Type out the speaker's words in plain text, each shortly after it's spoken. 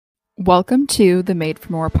Welcome to the Made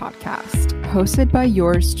for More podcast, hosted by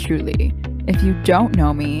yours truly. If you don't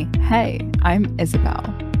know me, hey, I'm Isabel,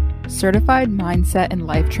 certified mindset and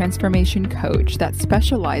life transformation coach that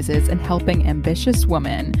specializes in helping ambitious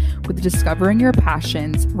women with discovering your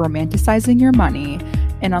passions, romanticizing your money,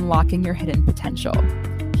 and unlocking your hidden potential.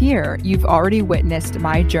 Here, you've already witnessed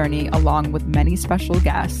my journey along with many special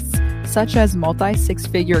guests, such as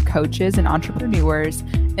multi-six-figure coaches and entrepreneurs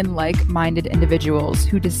and like-minded individuals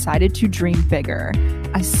who decided to dream bigger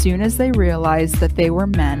as soon as they realized that they were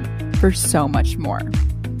meant for so much more.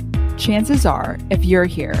 Chances are, if you're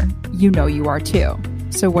here, you know you are too.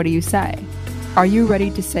 So what do you say? Are you ready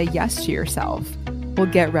to say yes to yourself? Well,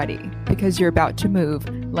 get ready, because you're about to move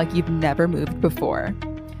like you've never moved before.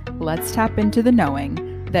 Let's tap into the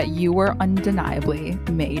knowing that you were undeniably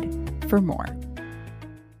made for more.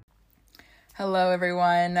 Hello,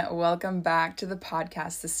 everyone. Welcome back to the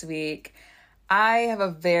podcast this week. I have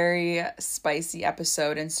a very spicy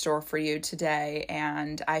episode in store for you today,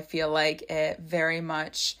 and I feel like it very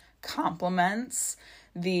much complements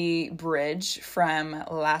the bridge from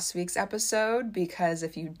last week's episode, because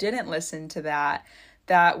if you didn't listen to that,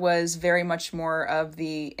 that was very much more of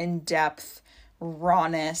the in-depth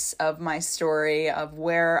rawness of my story of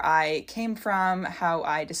where I came from, how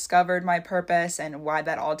I discovered my purpose, and why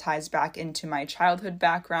that all ties back into my childhood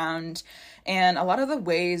background, and a lot of the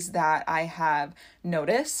ways that I have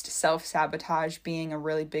noticed self-sabotage being a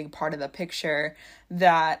really big part of the picture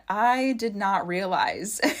that I did not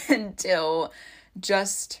realize until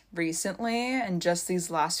just recently and just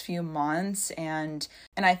these last few months. And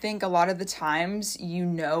I think a lot of the times you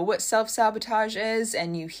know what self-sabotage is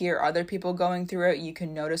and you hear other people going through it. You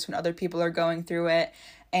can notice when other people are going through it.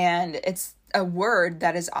 And it's a word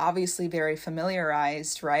that is obviously very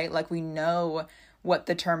familiarized, right? Like we know what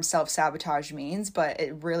the term self-sabotage means, but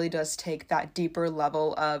it really does take that deeper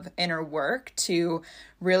level of inner work to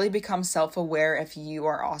really become self-aware if you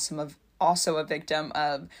are also a victim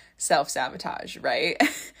of self-sabotage, right?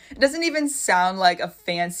 It doesn't even sound like a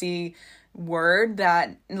fancy word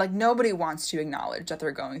that like nobody wants to acknowledge that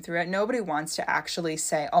they're going through it. Nobody wants to actually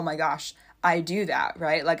say, oh my gosh, I do that,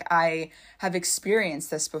 right? Like I have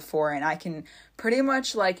experienced this before, and I can pretty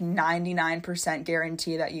much like 99%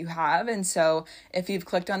 guarantee that you have. And so if you've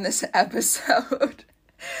clicked on this episode,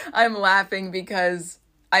 I'm laughing because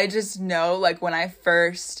I just know like when I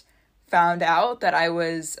first found out that I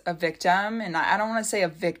was a victim, and I don't want to say a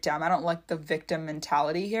victim, I don't like the victim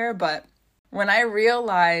mentality here, but when I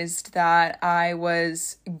realized that I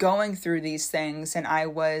was going through these things and I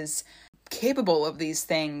was capable of these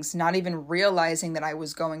things, not even realizing that I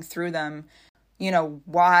was going through them, you know,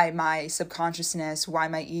 why my subconsciousness, why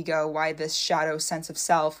my ego, why this shadow sense of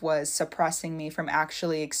self was suppressing me from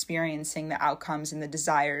actually experiencing the outcomes and the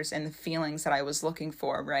desires and the feelings that I was looking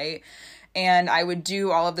for, right? And I would do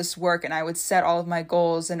all of this work and I would set all of my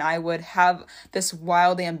goals and I would have this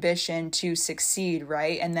wild ambition to succeed,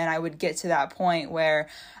 right? And then I would get to that point where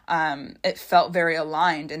it felt very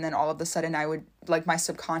aligned. And then all of a sudden I would, like my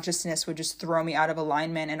subconsciousness would just throw me out of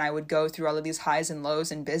alignment, and I would go through all of these highs and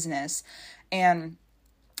lows in business. And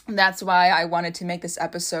that's why I wanted to make this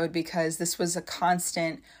episode, because this was a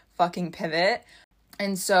constant fucking pivot.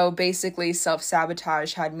 And so basically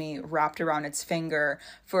self-sabotage had me wrapped around its finger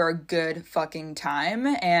for a good fucking time.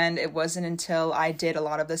 And it wasn't until I did a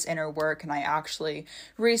lot of this inner work and I actually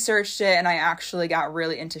researched it and I actually got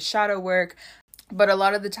really into shadow work. But a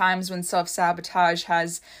lot of the times when self-sabotage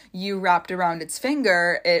has you wrapped around its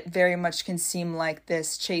finger, it very much can seem like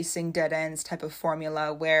this chasing dead ends type of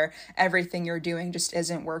formula where everything you're doing just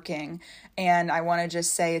isn't working. And I want to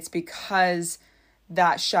just say it's because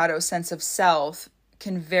that shadow sense of self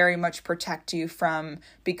can very much protect you from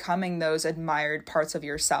becoming those admired parts of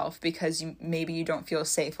yourself, because maybe you don't feel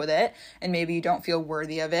safe with it, and maybe you don't feel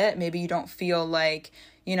worthy of it. Maybe you don't feel like,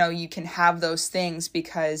 you know, you can have those things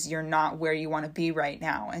because you're not where you want to be right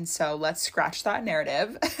now. And so let's scratch that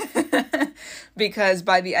narrative because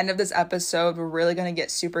by the end of this episode, we're really going to get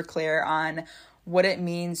super clear on what it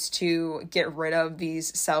means to get rid of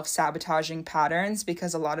these self-sabotaging patterns,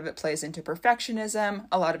 because a lot of it plays into perfectionism,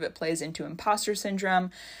 a lot of it plays into imposter syndrome,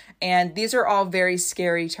 and these are all very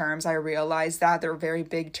scary terms. I realize that they're very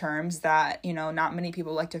big terms that, you know, not many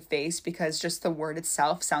people like to face, because just the word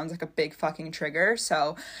itself sounds like a big fucking trigger.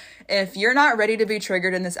 So if you're not ready to be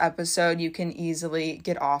triggered in this episode, you can easily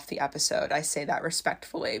get off the episode. I say that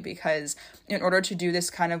respectfully, because in order to do this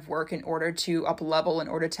kind of work, in order to up level, in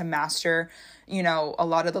order to master, you know, a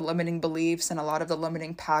lot of the limiting beliefs and a lot of the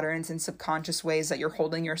limiting patterns and subconscious ways that you're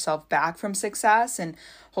holding yourself back from success and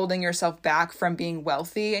holding yourself back from being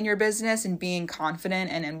wealthy in your your business and being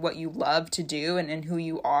confident and in what you love to do and in who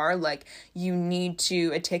you are, like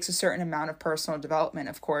it takes a certain amount of personal development,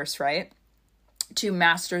 of course, right? To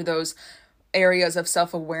master those areas of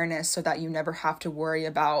self-awareness so that you never have to worry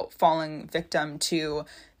about falling victim to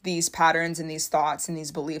these patterns and these thoughts and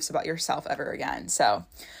these beliefs about yourself ever again. So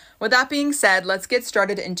with that being said, let's get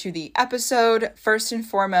started into the episode. First and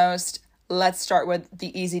foremost, let's start with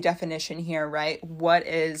the easy definition here, right? What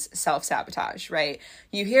is self-sabotage, right?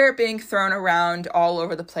 You hear it being thrown around all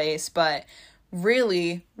over the place, but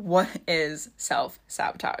really, what is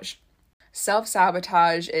self-sabotage?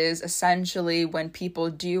 Self-sabotage is essentially when people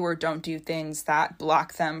do or don't do things that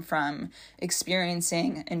block them from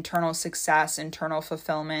experiencing internal success, internal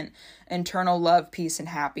fulfillment, internal love, peace, and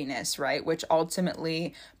happiness, right? Which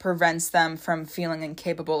ultimately prevents them from feeling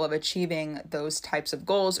incapable of achieving those types of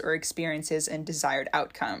goals or experiences and desired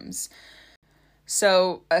outcomes.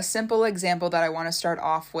 So a simple example that I want to start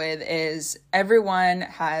off with is everyone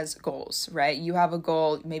has goals, right? You have a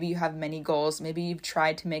goal, maybe you have many goals, maybe you've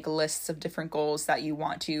tried to make lists of different goals that you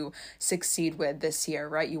want to succeed with this year,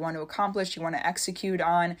 right? You want to accomplish, you want to execute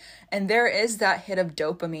on, and there is that hit of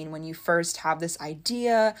dopamine when you first have this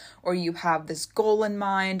idea or you have this goal in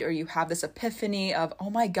mind or you have this epiphany of, oh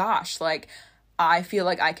my gosh, like, I feel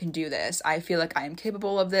like I can do this. I feel like I am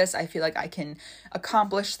capable of this. I feel like I can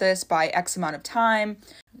accomplish this by X amount of time.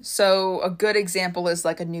 So a good example is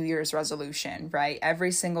like a New Year's resolution, right?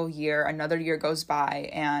 Every single year, another year goes by,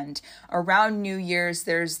 and around New Year's,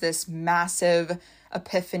 there's this massive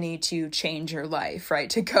epiphany to change your life, right?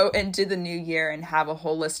 To go into the new year and have a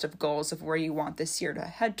whole list of goals of where you want this year to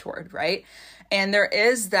head toward, right? And there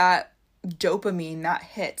is that dopamine that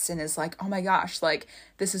hits and is like, oh my gosh, like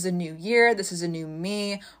this is a new year, this is a new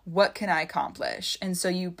me, what can I accomplish? And so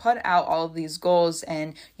you put out all of these goals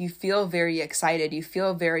and you feel very excited, you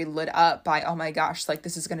feel very lit up by, oh my gosh, like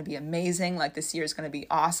this is going to be amazing, like this year is going to be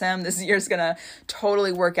awesome, this year is going to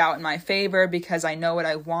totally work out in my favor because I know what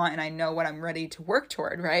I want and I know what I'm ready to work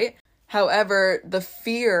toward, right? However, the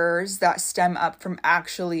fears that stem up from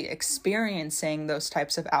actually experiencing those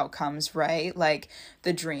types of outcomes, right? Like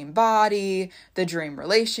the dream body, the dream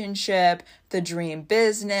relationship, the dream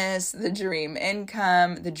business, the dream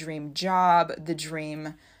income, the dream job, the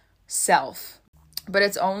dream self. But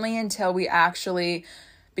it's only until we actually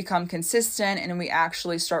become consistent and we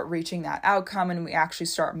actually start reaching that outcome and we actually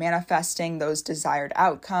start manifesting those desired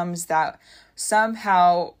outcomes that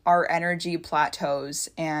somehow our energy plateaus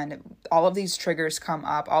and all of these triggers come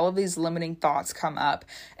up, all of these limiting thoughts come up,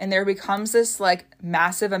 and there becomes this like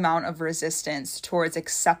massive amount of resistance towards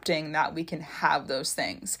accepting that we can have those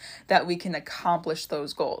things, that we can accomplish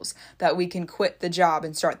those goals, that we can quit the job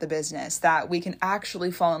and start the business, that we can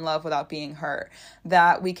actually fall in love without being hurt,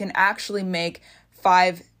 that we can actually make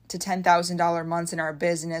 $5,000 to $10,000 months in our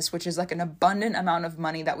business, which is like an abundant amount of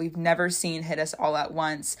money that we've never seen hit us all at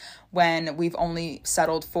once when we've only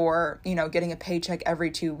settled for, getting a paycheck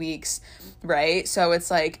every 2 weeks, right? So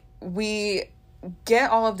it's like we get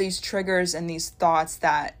all of these triggers and these thoughts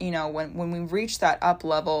that, when we reach that up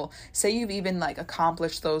level, say you've even like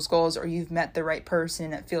accomplished those goals or you've met the right person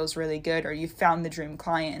and it feels really good, or you've found the dream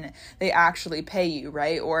client and they actually pay you,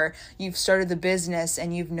 right? Or you've started the business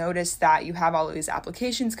and you've noticed that you have all of these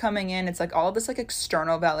applications coming in. It's like all of this like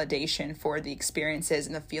external validation for the experiences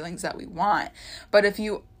and the feelings that we want. But if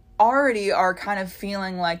you already are kind of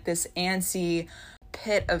feeling like this antsy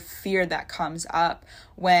pit of fear that comes up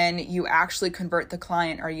when you actually convert the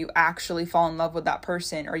client or you actually fall in love with that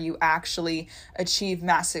person or you actually achieve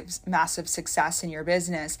massive success in your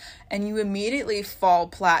business, and you immediately fall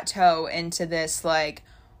plateau into this like,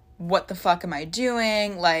 what the fuck am I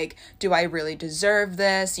doing? Like, do I really deserve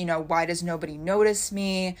this? Why does nobody notice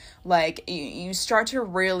me? Like, you start to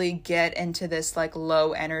really get into this like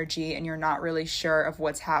low energy and you're not really sure of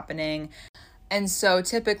what's happening. And so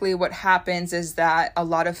typically what happens is that a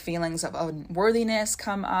lot of feelings of unworthiness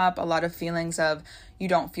come up, a lot of feelings of you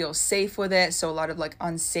don't feel safe with it. So a lot of like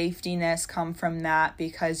unsafetyness come from that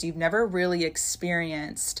because you've never really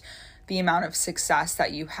experienced the amount of success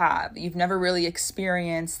that you have. You've never really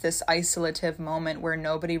experienced this isolative moment where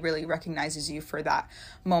nobody really recognizes you for that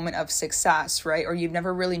moment of success, right? Or you've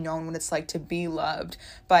never really known what it's like to be loved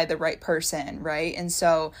by the right person, right? And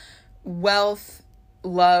so wealth,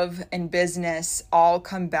 love, and business all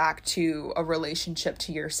come back to a relationship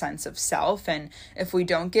to your sense of self. And if we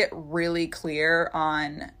don't get really clear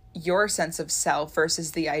on your sense of self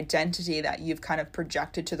versus the identity that you've kind of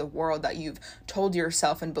projected to the world, that you've told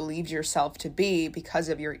yourself and believed yourself to be because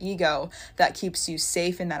of your ego that keeps you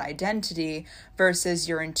safe in that identity, versus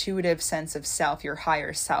your intuitive sense of self, your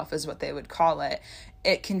higher self is what they would call it,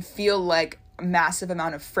 it can feel like massive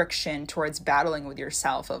amount of friction towards battling with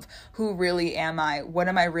yourself of who really am I? What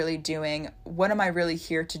am I really doing? What am I really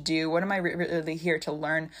here to do? What am I really here to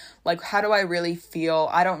learn? Like, how do I really feel?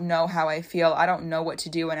 I don't know how I feel. I don't know what to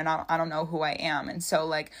do, and I don't know who I am. And so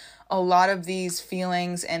like a lot of these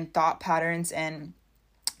feelings and thought patterns and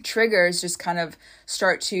triggers just kind of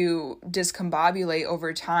start to discombobulate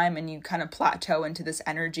over time, and you kind of plateau into this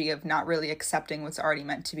energy of not really accepting what's already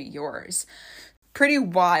meant to be yours. Pretty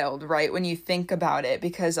wild, right, when you think about it,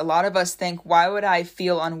 because a lot of us think, why would I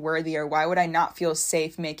feel unworthy, or why would I not feel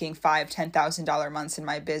safe making $5,000-$10,000 months in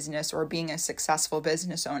my business or being a successful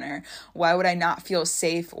business owner? Why would I not feel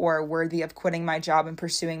safe or worthy of quitting my job and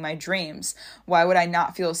pursuing my dreams? Why would I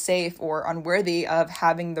not feel safe or unworthy of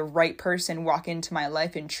having the right person walk into my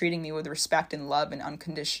life and treating me with respect and love and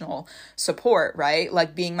unconditional support, right?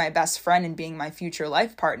 Like being my best friend and being my future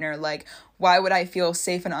life partner. Like, why would I feel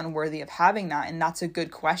safe and unworthy of having that? And that's a good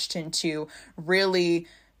question to really,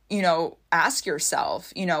 ask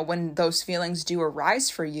yourself, when those feelings do arise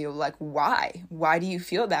for you, like, why? Why do you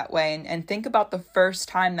feel that way? And think about the first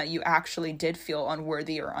time that you actually did feel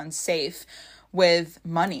unworthy or unsafe with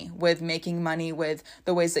money, with making money, with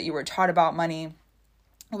the ways that you were taught about money,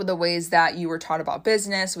 with the ways that you were taught about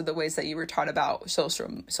business, with the ways that you were taught about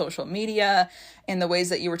social media, and the ways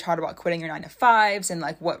that you were taught about quitting your 9-to-5s, and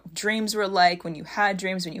like what dreams were like when you had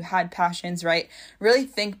dreams, when you had passions, right? Really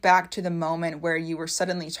think back to the moment where you were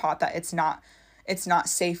suddenly taught that it's not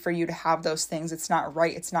safe for you to have those things. It's not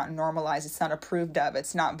right. It's not normalized. It's not approved of.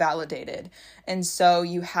 It's not validated. And so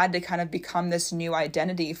you had to kind of become this new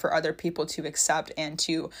identity for other people to accept and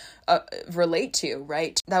to relate to,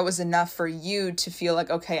 right? That was enough for you to feel like,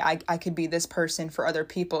 okay, I could be this person for other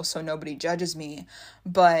people so nobody judges me.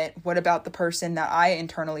 But what about the person that I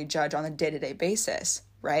internally judge on a day-to-day basis?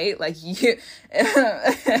 Right? Like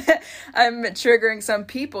I'm triggering some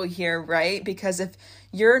people here, right? Because if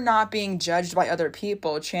you're not being judged by other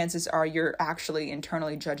people, chances are you're actually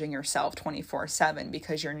internally judging yourself 24/7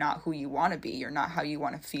 because you're not who you want to be. You're not how you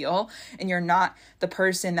want to feel, and you're not the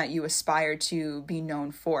person that you aspire to be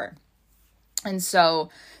known for. And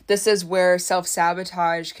so this is where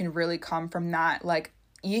self-sabotage can really come from, that like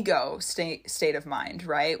ego state of mind,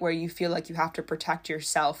 right? Where you feel like you have to protect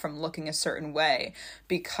yourself from looking a certain way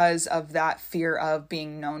because of that fear of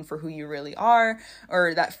being known for who you really are,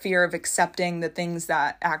 or that fear of accepting the things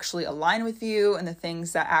that actually align with you and the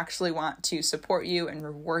things that actually want to support you and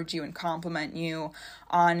reward you and compliment you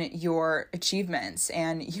on your achievements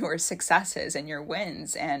and your successes and your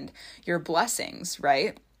wins and your blessings,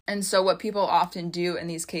 right? And so what people often do in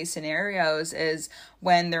these case scenarios is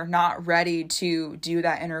when they're not ready to do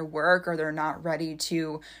that inner work, or they're not ready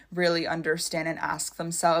to really understand and ask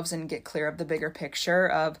themselves and get clear of the bigger picture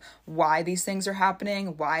of why these things are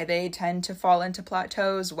happening, why they tend to fall into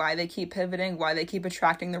plateaus, why they keep pivoting, why they keep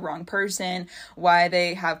attracting the wrong person, why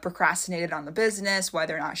they have procrastinated on the business, why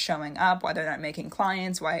they're not showing up, why they're not making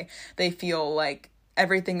clients, why they feel like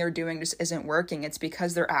everything they're doing just isn't working. It's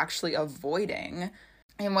because they're actually avoiding.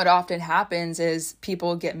 And what often happens is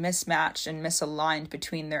people get mismatched and misaligned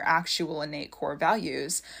between their actual innate core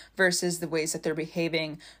values versus the ways that they're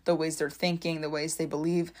behaving, the ways they're thinking, the ways they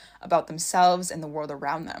believe about themselves and the world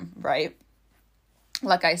around them, right?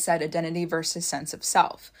 Like I said, identity versus sense of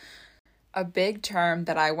self. A big term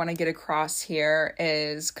that I want to get across here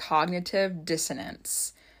is cognitive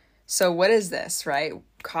dissonance. So what is this, right?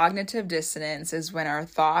 Cognitive dissonance is when our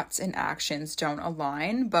thoughts and actions don't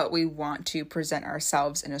align, but we want to present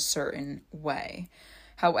ourselves in a certain way.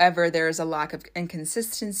 However, there is a lack of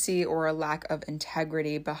inconsistency or a lack of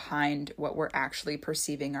integrity behind what we're actually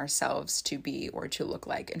perceiving ourselves to be or to look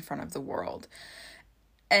like in front of the world.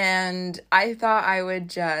 And I thought I would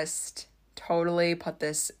just totally put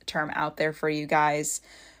this term out there for you guys,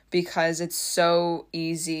 because it's so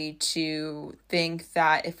easy to think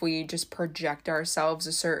that if we just project ourselves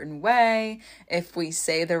a certain way, if we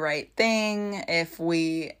say the right thing, if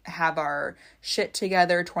we have our shit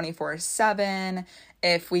together 24/7,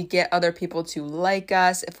 if we get other people to like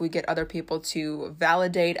us, if we get other people to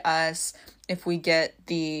validate us, if we get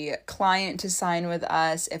the client to sign with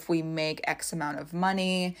us, if we make X amount of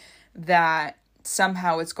money, that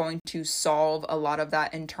somehow it's going to solve a lot of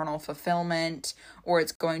that internal fulfillment, or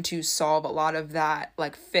it's going to solve a lot of that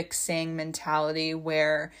like fixing mentality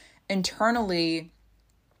where internally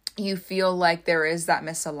you feel like there is that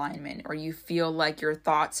misalignment, or you feel like your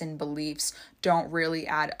thoughts and beliefs don't really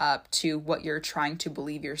add up to what you're trying to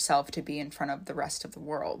believe yourself to be in front of the rest of the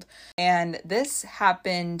world. And this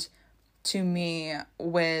happened to me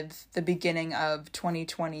with the beginning of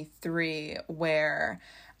 2023, where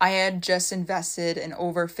I had just invested in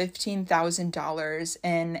over $15,000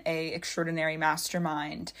 in a extraordinary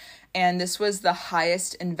mastermind. And this was the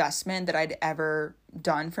highest investment that I'd ever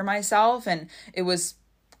done for myself. And it was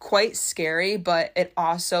quite scary, but it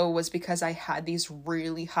also was because I had these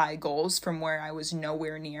really high goals from where I was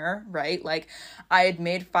nowhere near, right? Like I had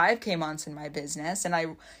made 5K months in my business, and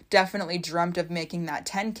I definitely dreamt of making that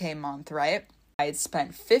 10K month, right? I had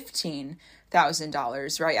spent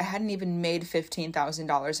 $15,000, right? I hadn't even made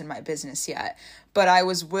 $15,000 in my business yet, but I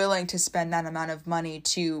was willing to spend that amount of money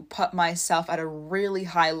to put myself at a really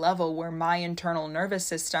high level where my internal nervous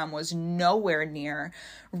system was nowhere near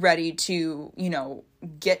ready to,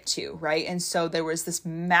 get to, right? And so there was this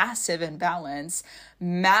massive imbalance,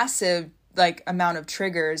 massive amount of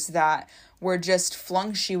triggers that were just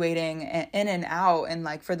fluctuating in and out.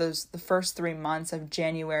 And for the first 3 months of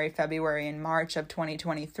January, February, and March of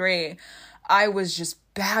 2023, I was just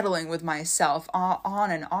battling with myself on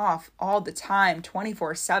and off all the time,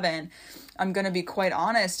 24/7. I'm going to be quite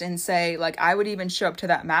honest and say, I would even show up to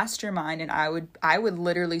that mastermind and I would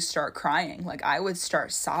literally start crying. I would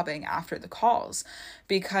start sobbing after the calls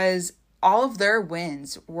because all of their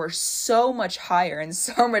wins were so much higher and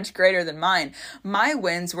so much greater than mine. My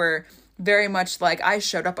wins were very much I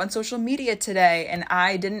showed up on social media today and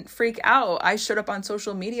I didn't freak out. I showed up on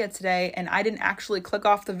social media today and I didn't actually click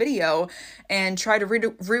off the video and try to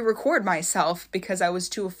re-record myself because I was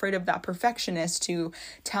too afraid of that perfectionist to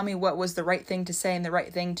tell me what was the right thing to say and the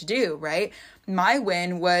right thing to do, right? My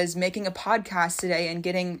win was making a podcast today and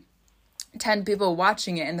getting 10 people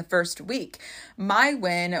watching it in the first week. My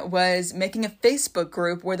win was making a Facebook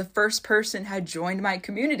group where the first person had joined my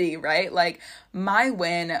community, right? My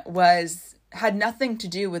win had nothing to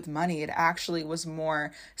do with money. It actually was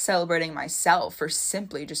more celebrating myself for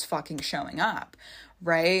simply just fucking showing up,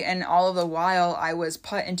 right? And all of the while I was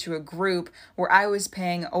put into a group where I was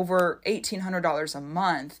paying over $1,800 a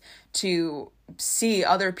month to see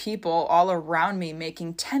other people all around me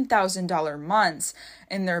making $10,000 months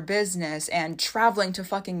in their business and traveling to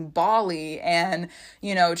fucking Bali and,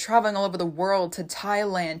 traveling all over the world to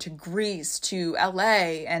Thailand, to Greece, to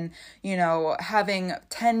LA, and, having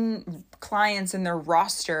 10 clients in their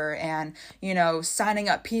roster and, signing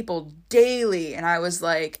up people daily. And I was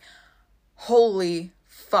like, holy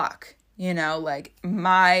fuck,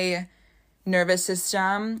 my nervous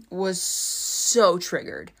system was so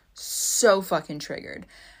triggered. So fucking triggered.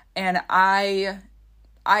 And I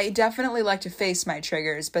definitely like to face my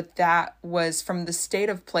triggers, but that was from the state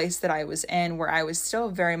of place that I was in where I was still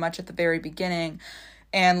very much at the very beginning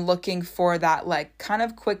and looking for that kind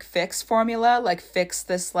of quick fix formula, fix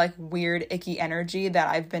this weird icky energy that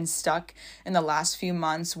I've been stuck in the last few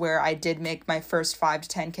months where I did make my first 5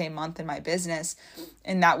 to 10K month in my business.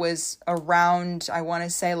 And that was around, I want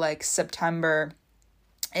to say September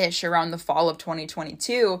around the fall of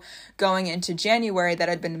 2022, going into January. That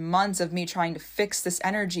had been months of me trying to fix this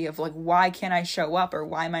energy of why can't I show up, or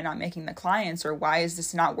why am I not making the clients, or why is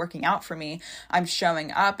this not working out for me? I'm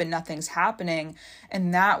showing up and nothing's happening.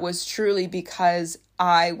 And that was truly because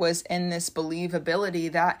I was in this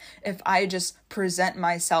believability that if I just present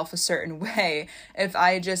myself a certain way, if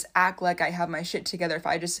I just act like I have my shit together, if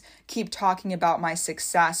I just keep talking about my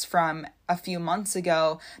success from a few months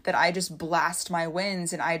ago, that I just blast my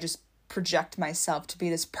wins and I just project myself to be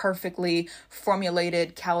this perfectly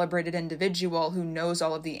formulated, calibrated individual who knows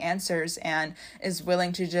all of the answers and is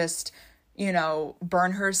willing to just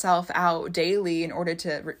burn herself out daily in order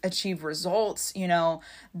to achieve results.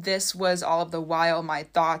 This was all of the while my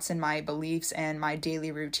thoughts and my beliefs and my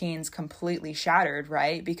daily routines completely shattered,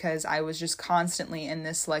 right? Because I was just constantly in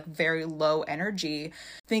this very low energy,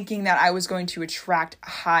 thinking that I was going to attract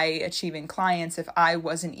high achieving clients if I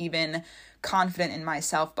wasn't even confident in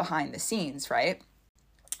myself behind the scenes, right?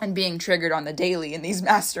 And being triggered on the daily in these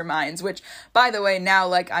masterminds, which, by the way,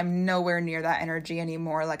 now, I'm nowhere near that energy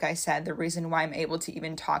anymore. Like I said, the reason why I'm able to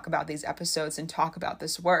even talk about these episodes and talk about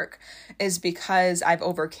this work is because I've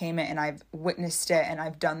overcame it and I've witnessed it and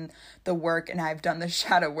I've done the work and I've done the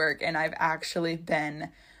shadow work and I've actually been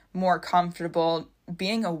more comfortable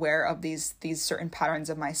being aware of these certain patterns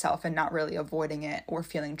of myself and not really avoiding it or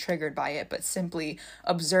feeling triggered by it, but simply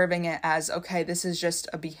observing it as, okay, this is just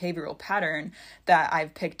a behavioral pattern that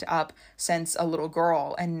I've picked up since a little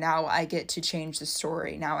girl. And now I get to change the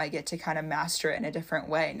story. Now I get to kind of master it in a different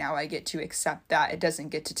way. Now I get to accept that it doesn't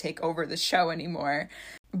get to take over the show anymore.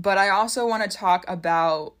 But I also want to talk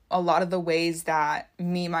about a lot of the ways that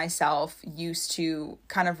myself used to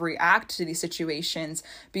kind of react to these situations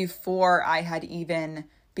before I had even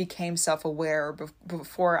became self-aware,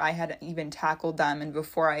 before I had even tackled them, and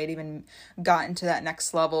before I had even gotten to that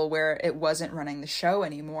next level where it wasn't running the show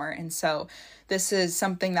anymore. And so this is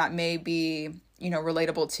something that may be,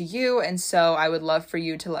 relatable to you. And so I would love for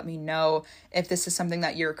you to let me know if this is something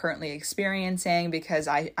that you're currently experiencing, because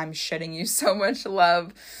I'm shitting you so much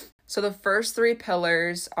love. So the first 3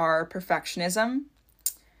 pillars are perfectionism,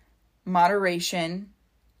 moderation,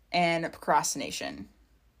 and procrastination.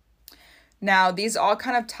 Now, these all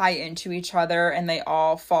kind of tie into each other, and they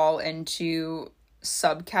all fall into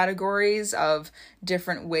subcategories of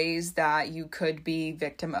different ways that you could be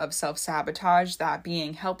victim of self-sabotage, that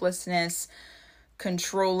being helplessness,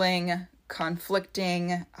 controlling,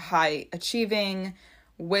 conflicting, high achieving,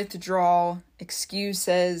 withdrawal,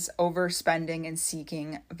 excuses, overspending, and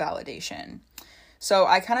seeking validation. So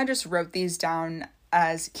I kind of just wrote these down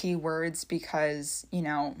as keywords because,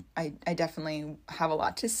 I definitely have a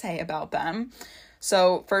lot to say about them.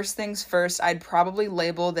 So first things first, I'd probably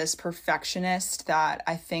label this perfectionist that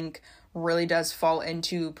I think really does fall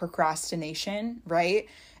into procrastination, right?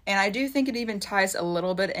 And I do think it even ties a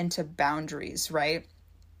little bit into boundaries, right?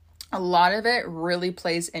 A lot of it really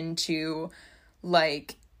plays into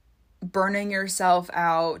like burning yourself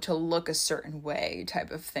out to look a certain way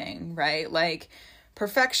type of thing, right? Like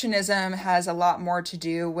perfectionism has a lot more to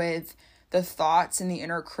do with the thoughts and the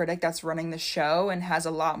inner critic that's running the show, and has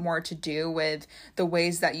a lot more to do with the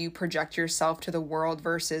ways that you project yourself to the world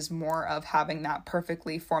versus more of having that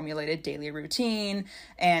perfectly formulated daily routine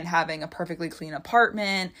and having a perfectly clean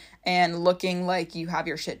apartment and looking like you have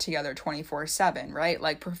your shit together 24/7, right?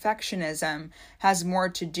 Like perfectionism has more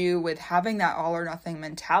to do with having that all or nothing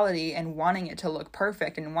mentality and wanting it to look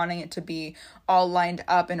perfect and wanting it to be all lined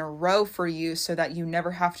up in a row for you so that you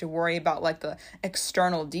never have to worry about like the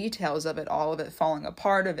external details of it, all of it falling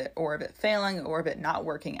apart, of it, or of it failing, or of it not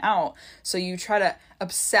working out. So you try to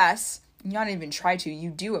obsess, not even try to,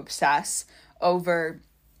 you do obsess over,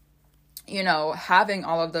 having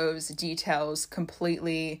all of those details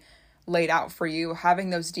completely laid out for you,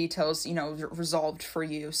 having those details, resolved for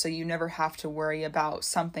you, so you never have to worry about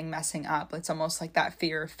something messing up. It's almost like that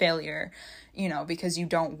fear of failure, because you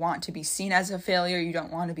don't want to be seen as a failure. You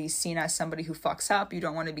don't want to be seen as somebody who fucks up. You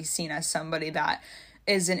don't want to be seen as somebody that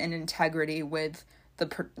isn't in integrity with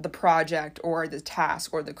the project or the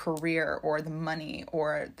task or the career or the money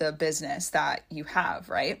or the business that you have,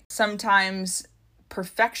 right? Sometimes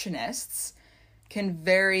perfectionists can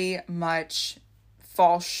very much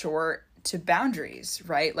fall short to boundaries,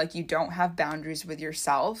 right? Like you don't have boundaries with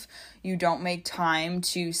yourself. You don't make time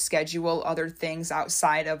to schedule other things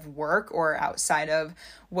outside of work or outside of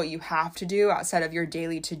what you have to do, outside of your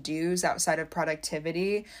daily to-dos, outside of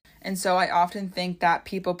productivity. And so I often think that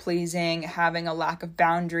people pleasing, having a lack of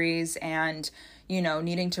boundaries, and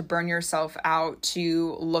needing to burn yourself out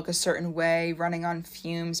to look a certain way, running on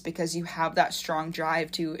fumes because you have that strong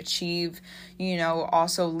drive to achieve,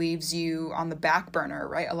 also leaves you on the back burner,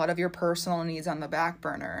 right? A lot of your personal needs on the back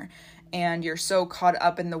burner. And you're so caught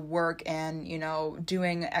up in the work and,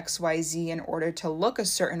 doing XYZ in order to look a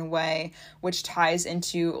certain way, which ties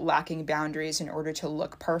into lacking boundaries in order to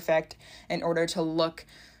look perfect, in order to look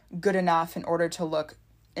good enough, in order to look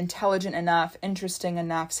intelligent enough, interesting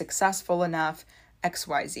enough, successful enough,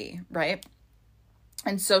 XYZ, right?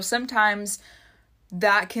 And so sometimes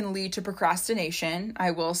that can lead to procrastination,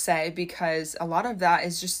 I will say, because a lot of that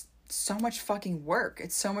is just so much fucking work.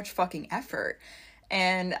 It's so much fucking effort.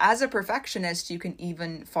 And as a perfectionist, you can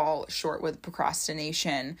even fall short with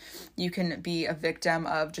procrastination. You can be a victim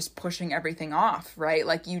of just pushing everything off, right?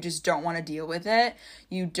 Like you just don't want to deal with it.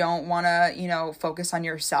 You don't want to, focus on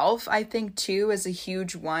yourself. I think too is a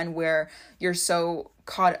huge one where you're so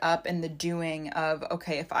caught up in the doing of,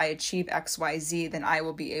 okay, if I achieve XYZ, then I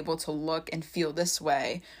will be able to look and feel this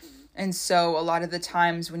way. And so a lot of the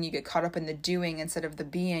times when you get caught up in the doing instead of the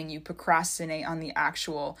being, you procrastinate on the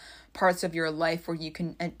actual parts of your life where you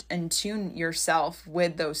can attune yourself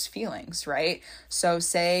with those feelings, right? So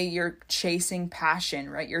say you're chasing passion,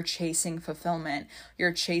 right? You're chasing fulfillment,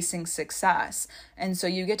 you're chasing success. And so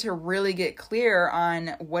you get to really get clear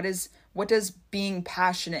on what does being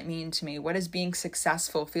passionate mean to me? What does being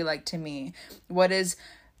successful feel like to me? What is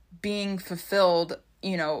being fulfilled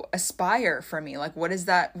aspire for me? Like, what does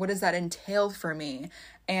that entail for me?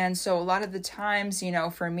 And so a lot of the times,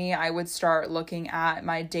 for me, I would start looking at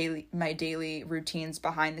my daily routines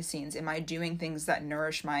behind the scenes. Am I doing things that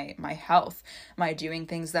nourish my health? Am I doing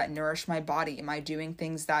things that nourish my body? Am I doing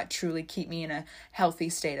things that truly keep me in a healthy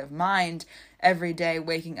state of mind every day,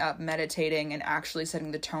 waking up, meditating, and actually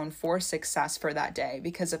setting the tone for success for that day?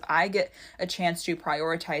 Because if I get a chance to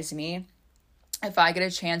prioritize me, if I get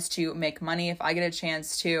a chance to make money, if I get a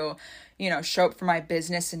chance to, show up for my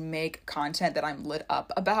business and make content that I'm lit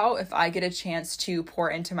up about, if I get a chance to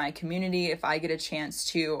pour into my community, if I get a chance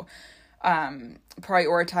to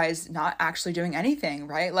prioritize not actually doing anything,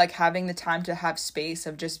 right? Like having the time to have space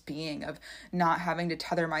of just being, of not having to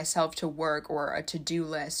tether myself to work or a to-do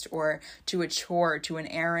list or to a chore, to an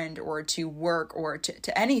errand or to work or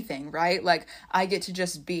to anything, right? Like I get to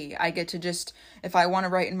just be. I get to just, if I want to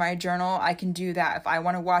write in my journal, I can do that. If I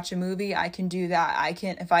want to watch a movie, I can do that. I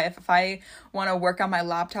can, if I want to work on my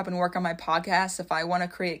laptop and work on my podcast, if I want to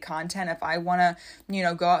create content, if I want to,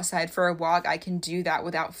 go outside for a walk, I can do that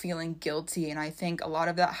without feeling guilty. And I think a lot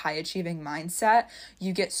of that high achieving mindset,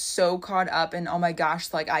 you get so caught up in, oh my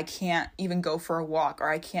gosh, like I can't even go for a walk, or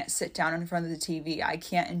I can't sit down in front of the TV. I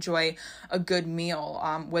can't enjoy a good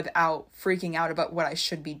meal without freaking out about what I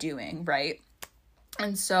should be doing, right?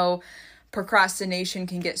 And so procrastination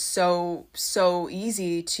can get so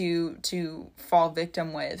easy to fall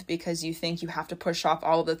victim with, because you think you have to push off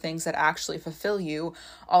all of the things that actually fulfill you,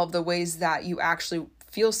 all of the ways that you actually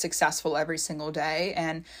feel successful every single day,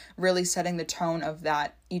 and really setting the tone of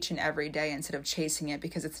that each and every day instead of chasing it,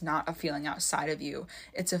 because it's not a feeling outside of you.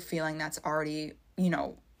 It's a feeling that's already,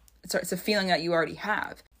 it's a feeling that you already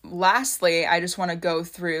have. Lastly, I just want to go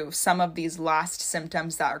through some of these last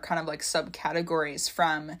symptoms that are kind of like subcategories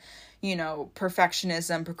from,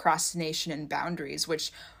 perfectionism, procrastination, and boundaries,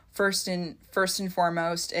 which first and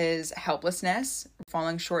foremost is helplessness,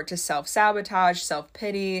 falling short to self-sabotage,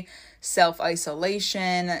 self-pity,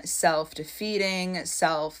 self-isolation, self-defeating,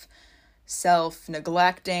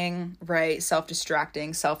 self-neglecting, right?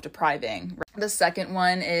 Self-distracting, self-depriving. The second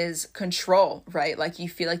one is control, right? Like you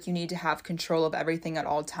feel like you need to have control of everything at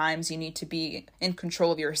all times. You need to be in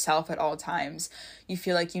control of yourself at all times. You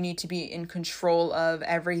feel like you need to be in control of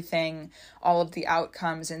everything, all of the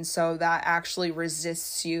outcomes. And so that actually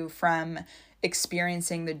resists you from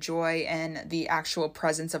experiencing the joy and the actual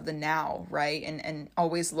presence of the now, right? And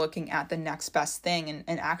always looking at the next best thing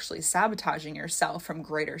and actually sabotaging yourself from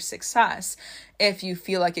greater success if you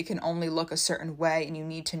feel like it can only look a certain way and you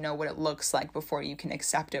need to know what it looks like before you can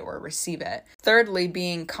accept it or receive it. Thirdly,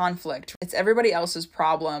 being conflict. It's everybody else's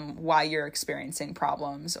problem why you're experiencing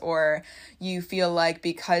problems, or you feel like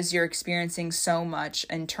because you're experiencing so much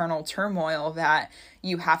internal turmoil that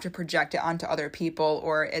you have to project it onto other people,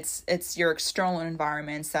 or it's your external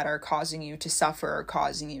environments that are causing you to suffer, or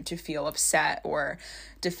causing you to feel upset or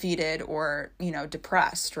defeated or,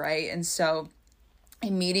 depressed, right? And so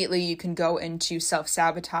immediately you can go into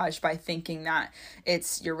self-sabotage by thinking that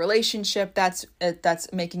it's your relationship that's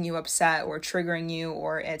making you upset or triggering you,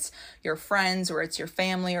 or it's your friends, or it's your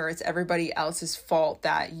family, or it's everybody else's fault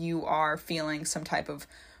that you are feeling some type of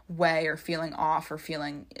way or feeling off or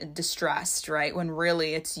feeling distressed, right? When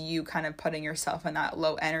really it's you kind of putting yourself in that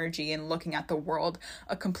low energy and looking at the world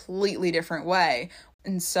a completely different way.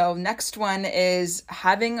 And so next one is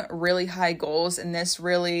having really high goals. And this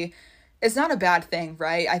really is not a bad thing,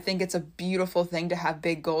 right? I think it's a beautiful thing to have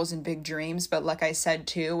big goals and big dreams. But like I said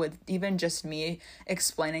too, with even just me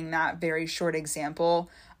explaining that very short example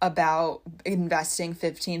about investing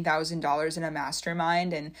 $15,000 in a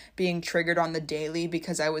mastermind and being triggered on the daily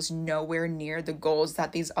because I was nowhere near the goals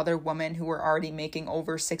that these other women who were already making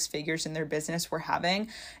over 6 figures in their business were having.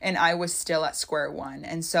 And I was still at square one.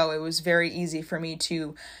 And so it was very easy for me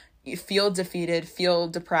to feel defeated, feel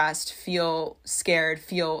depressed, feel scared,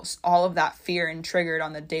 feel all of that fear and triggered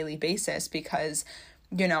on the daily basis because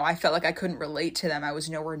I felt like I couldn't relate to them. I was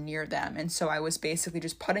nowhere near them. And so I was basically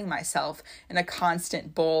just putting myself in a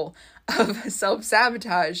constant bowl of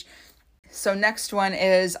self-sabotage. So next one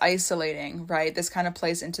is isolating, right? This kind of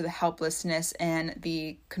plays into the helplessness and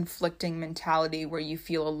the conflicting mentality where you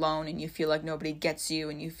feel alone and you feel like nobody gets you,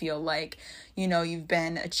 and you feel like, you've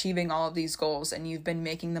been achieving all of these goals and you've been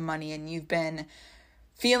making the money and you've been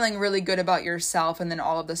feeling really good about yourself, and then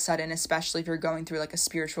all of a sudden, especially if you're going through like a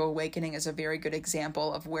spiritual awakening, is a very good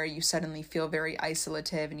example of where you suddenly feel very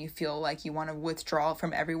isolative and you feel like you want to withdraw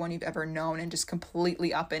from everyone you've ever known and just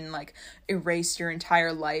completely up and like erase your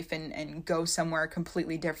entire life and go somewhere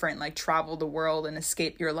completely different, like travel the world and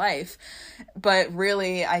escape your life. But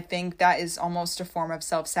really, I think that is almost a form of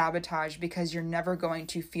self-sabotage, because you're never going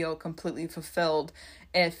to feel completely fulfilled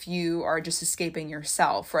if you are just escaping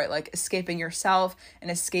yourself, right? Like escaping yourself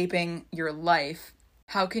and escaping your life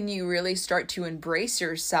How can you really start to embrace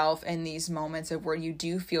yourself in these moments of where you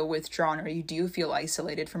do feel withdrawn or you do feel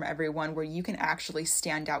isolated from everyone, where you can actually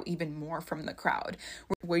stand out even more from the crowd,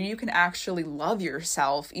 where you can actually love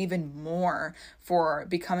yourself even more for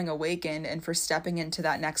becoming awakened and for stepping into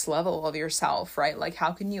that next level of yourself, right? Like,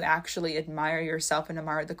 how can you actually admire yourself and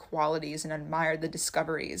admire the qualities and admire the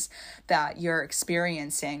discoveries that you're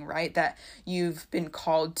experiencing, right? That you've been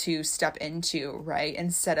called to step into, right?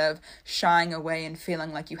 Instead of shying away and feeling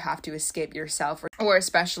like you have to escape yourself, or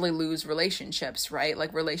especially lose relationships, right?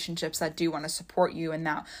 Like relationships that do want to support you and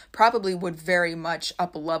that probably would very much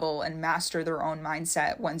up level and master their own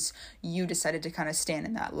mindset once you decided to kind of stand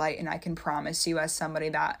in that light. And I can promise you, as somebody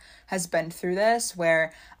that has been through this,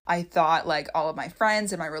 where I thought like all of my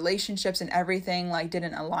friends and my relationships and everything like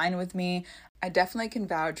didn't align with me, I definitely can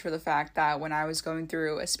vouch for the fact that when I was going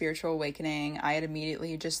through a spiritual awakening, I had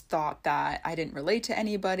immediately just thought that I didn't relate to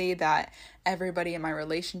anybody, that everybody in my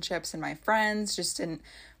relationships and my friends just didn't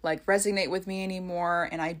like resonate with me anymore.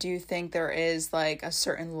 And I do think there is like a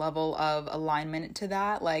certain level of alignment to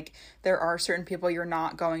that. Like there are certain people you're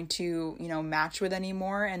not going to, match with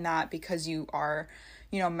anymore. And that because you are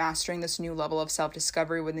mastering this new level of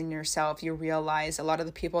self-discovery within yourself, you realize a lot of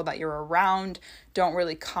the people that you're around don't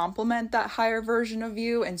really complement that higher version of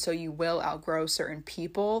you. And so you will outgrow certain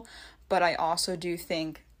people. But I also do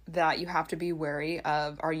think that you have to be wary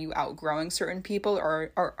of, are you outgrowing certain people,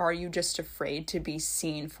 or are you just afraid to be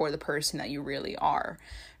seen for the person that you really are,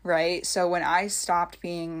 right? So when I stopped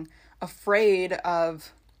being afraid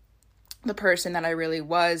of the person that I really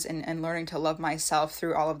was and learning to love myself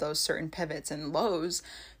through all of those certain pivots and lows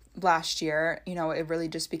last year, it really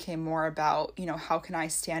just became more about, how can I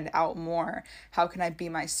stand out more? How can I be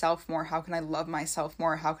myself more? How can I love myself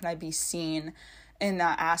more? How can I be seen in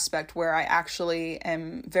that aspect where I actually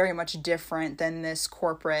am very much different than this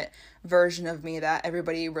corporate version of me that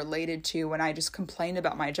everybody related to when I just complained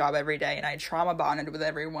about my job every day and I trauma bonded with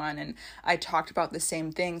everyone and I talked about the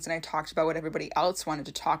same things and I talked about what everybody else wanted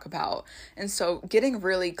to talk about. And so getting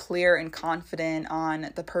really clear and confident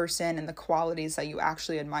on the person and the qualities that you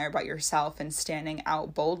actually admire about yourself and standing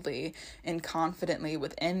out boldly and confidently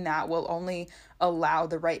within that will only allow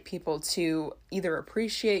the right people to either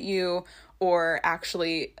appreciate you or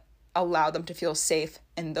actually allow them to feel safe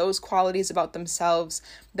in those qualities about themselves,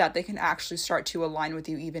 that they can actually start to align with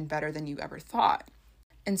you even better than you ever thought.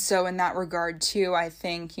 And so in that regard too, I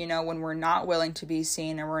think, when we're not willing to be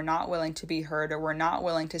seen or we're not willing to be heard or we're not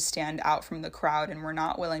willing to stand out from the crowd and we're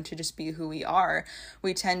not willing to just be who we are,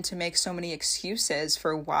 we tend to make so many excuses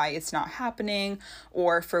for why it's not happening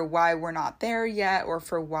or for why we're not there yet or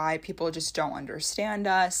for why people just don't understand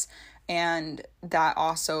us. And that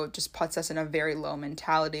also just puts us in a very low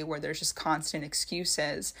mentality where there's just constant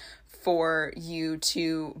excuses for you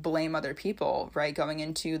to blame other people, right? Going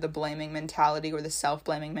into the blaming mentality or the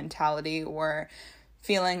self-blaming mentality, or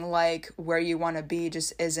feeling like where you want to be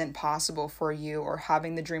just isn't possible for you, or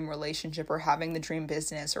having the dream relationship or having the dream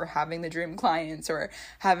business or having the dream clients or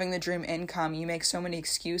having the dream income. You make so many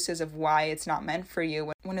excuses of why it's not meant for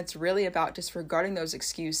you, when it's really about disregarding those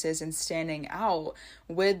excuses and standing out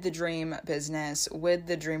with the dream business, with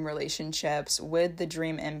the dream relationships, with the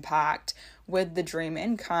dream impact, with the dream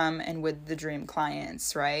income, and with the dream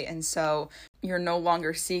clients, right? And so you're no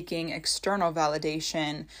longer seeking external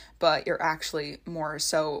validation, but you're actually more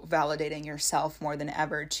so validating yourself more than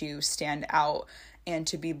ever to stand out and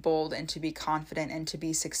to be bold and to be confident and to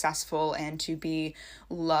be successful and to be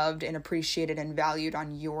loved and appreciated and valued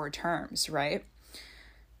on your terms, right?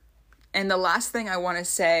 And the last thing I want to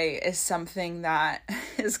say is something that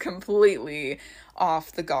is completely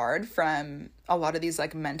off the guard from a lot of these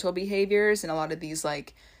like mental behaviors and a lot of these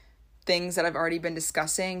like things that I've already been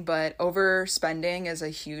discussing, but overspending is a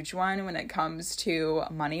huge one when it comes to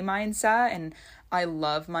money mindset. And I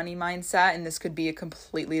love money mindset, and this could be a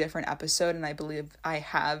completely different episode. And I believe I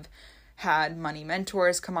have had money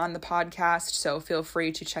mentors come on the podcast, so feel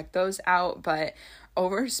free to check those out. But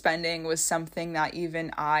overspending was something that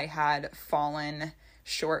even I had fallen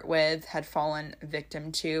short with, had fallen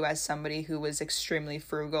victim to as somebody who was extremely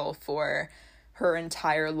frugal for her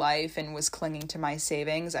entire life and was clinging to my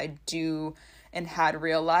savings. I do and had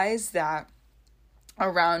realized that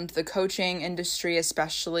around the coaching industry,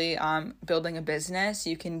 especially building a business,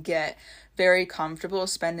 you can get very comfortable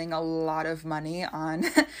spending a lot of money on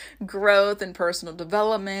growth and personal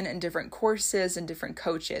development and different courses and different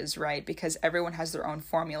coaches, right? Because everyone has their own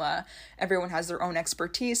formula. Everyone has their own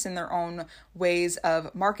expertise and their own ways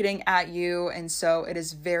of marketing at you. And so it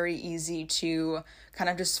is very easy to kind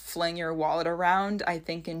of just fling your wallet around, I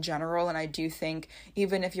think, in general. And I do think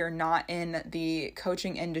even if you're not in the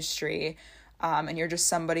coaching industry, and you're just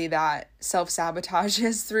somebody that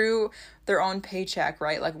self-sabotages through their own paycheck,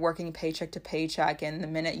 right? Like working paycheck to paycheck, and the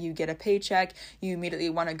minute you get a paycheck, you immediately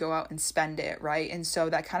want to go out and spend it, right? And so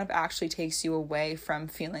that kind of actually takes you away from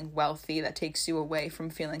feeling wealthy, that takes you away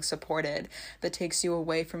from feeling supported, that takes you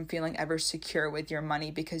away from feeling ever secure with your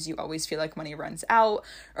money, because you always feel like money runs out,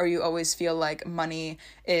 or you always feel like money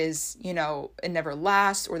is, it never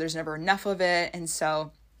lasts, or there's never enough of it. And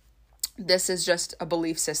so this is just a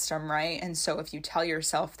belief system, right? And so if you tell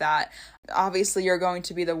yourself that, obviously you're going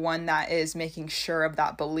to be the one that is making sure of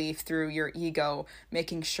that belief through your ego,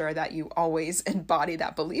 making sure that you always embody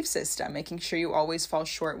that belief system, making sure you always fall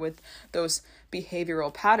short with those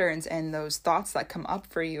behavioral patterns and those thoughts that come up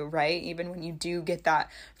for you, right? Even when you do get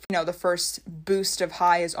that, the first boost of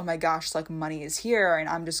high is, oh my gosh, like money is here and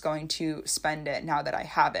I'm just going to spend it now that I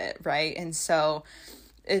have it, right? And so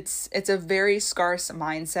it's a very scarce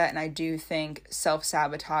mindset, and I do think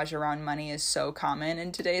self-sabotage around money is so common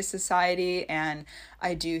in today's society. And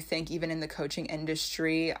I do think even in the coaching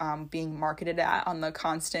industry, being marketed at on the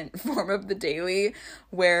constant form of the daily,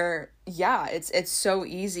 where it's so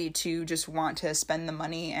easy to just want to spend the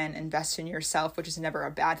money and invest in yourself, which is never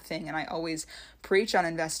a bad thing. And I always preach on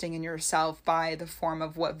investing in yourself by the form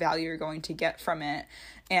of what value you're going to get from it.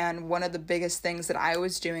 And one of the biggest things that I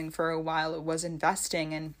was doing for a while was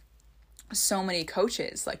investing in so many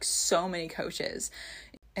coaches.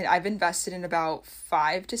 And I've invested in about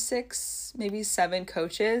 5 to 6, maybe 7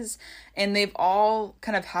 coaches, and they've all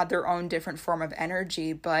kind of had their own different form of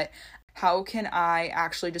energy. But how can I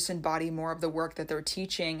actually just embody more of the work that they're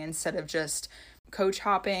teaching instead of just coach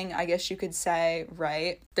hopping, I guess you could say,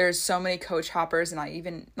 right? There's so many coach hoppers, and I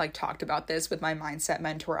even talked about this with my mindset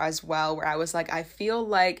mentor as well, where I was like, I feel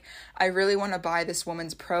like I really want to buy this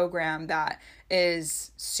woman's program that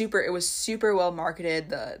is it was super well marketed.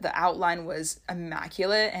 The outline was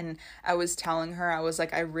immaculate, and I was telling her, I was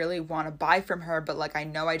like, I really want to buy from her, but I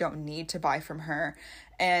know I don't need to buy from her.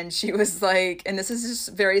 And she was like, and this is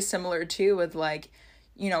just very similar too with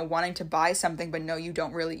wanting to buy something, but no, you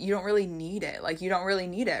don't really need it. You don't really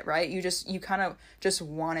need it, right? You kind of just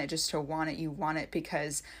want it just to want it. You want it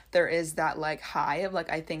because there is that high of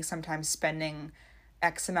I think sometimes spending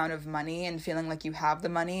X amount of money and feeling like you have the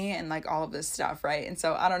money and all of this stuff, right? And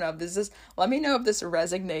so I don't know if let me know if this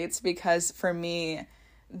resonates, because for me,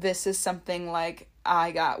 this is something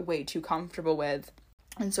I got way too comfortable with.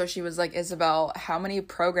 And so she was like, Isabel, how many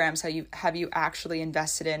programs have you actually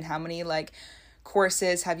invested in? How many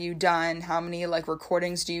courses have you done? How many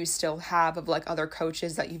recordings do you still have of other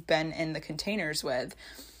coaches that you've been in the containers with?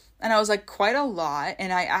 And I was like, quite a lot.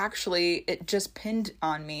 And it just pinned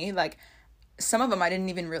on me. Some of them I didn't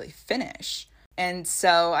even really finish. And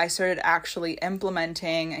so I started actually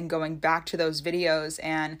implementing and going back to those videos,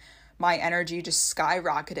 and my energy just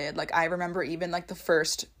skyrocketed. I remember even the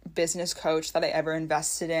first business coach that I ever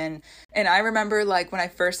invested in. And I remember when I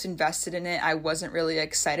first invested in it, I wasn't really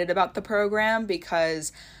excited about the program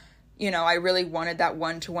because, I really wanted that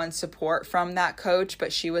one-to-one support from that coach,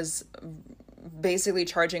 but she was basically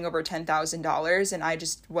charging over $10,000, and I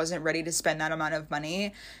just wasn't ready to spend that amount of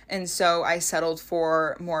money. And so I settled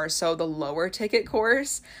for more so the lower ticket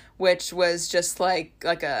course, which was just like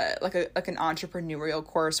an entrepreneurial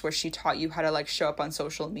course where she taught you how to show up on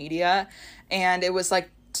social media. And it was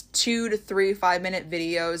 2 to 3 5-minute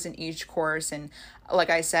videos in each course. And like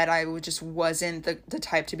I said, I just wasn't the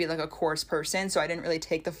type to be a course person, so I didn't really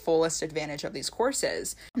take the fullest advantage of these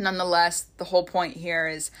courses. Nonetheless, the whole point here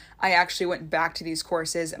is I actually went back to these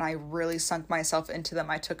courses and I really sunk myself into them.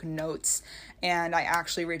 I took notes, and I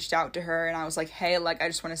actually reached out to her and I was like, hey, I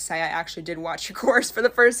just want to say I actually did watch your course for the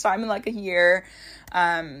first time in a year.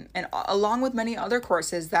 And along with many other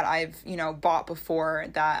courses that I've, bought before,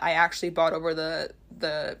 that I actually bought over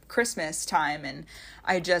the Christmas time, and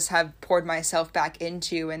I just have poured myself back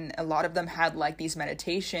into, and a lot of them had these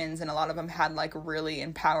meditations, and a lot of them had really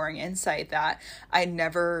empowering insight that I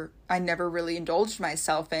never really indulged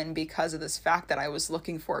myself in because of this fact that I was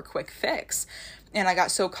looking for a quick fix. And I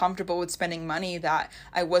got so comfortable with spending money that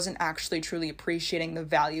I wasn't actually truly appreciating the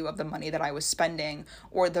value of the money that I was spending,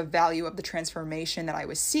 or the value of the transformation that I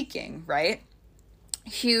was seeking, right?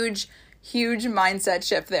 Huge mindset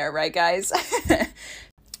shift there, right, guys?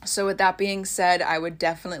 So with that being said, I would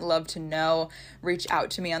definitely love to know, reach out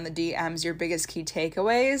to me on the DMs, your biggest key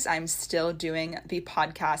takeaways. I'm still doing the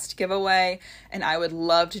podcast giveaway, and I would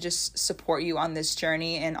love to just support you on this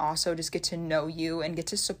journey, and also just get to know you and get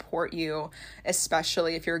to support you,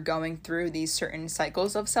 especially if you're going through these certain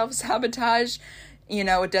cycles of self-sabotage.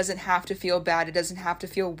 It doesn't have to feel bad. It doesn't have to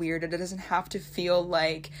feel weird. It doesn't have to feel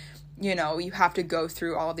you have to go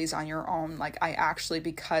through all of these on your own. Like, I actually,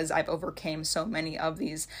 because I've overcame so many of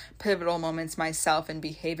these pivotal moments myself and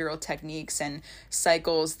behavioral techniques and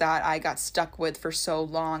cycles that I got stuck with for so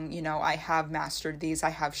long, I have mastered these. I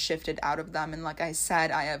have shifted out of them. And like I said,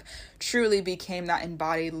 I have truly became that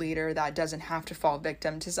embodied leader that doesn't have to fall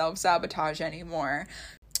victim to self-sabotage anymore.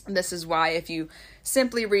 This is why if you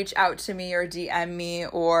simply reach out to me or DM me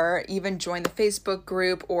or even join the Facebook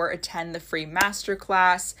group or attend the free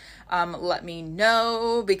masterclass, let me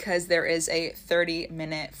know, because there is a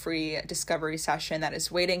 30-minute free discovery session that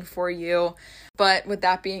is waiting for you. But with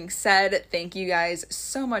that being said, thank you guys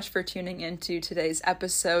so much for tuning into today's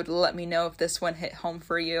episode. Let me know if this one hit home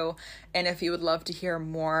for you and if you would love to hear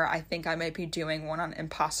more. I think I might be doing one on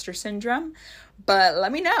imposter syndrome, but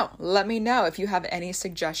let me know. Let me know if you have any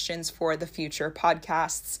suggestions for the future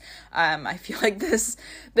podcasts. I feel like this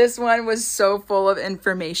one was so full of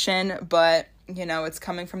information, but it's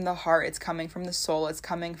coming from the heart. It's coming from the soul. It's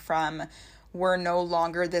coming from, we're no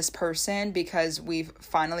longer this person because we've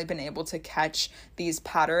finally been able to catch these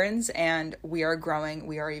patterns, and we are growing,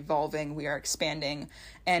 we are evolving, we are expanding,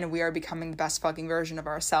 and we are becoming the best fucking version of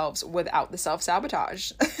ourselves without the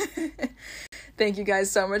self-sabotage. Thank you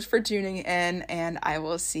guys so much for tuning in, and I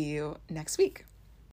will see you next week.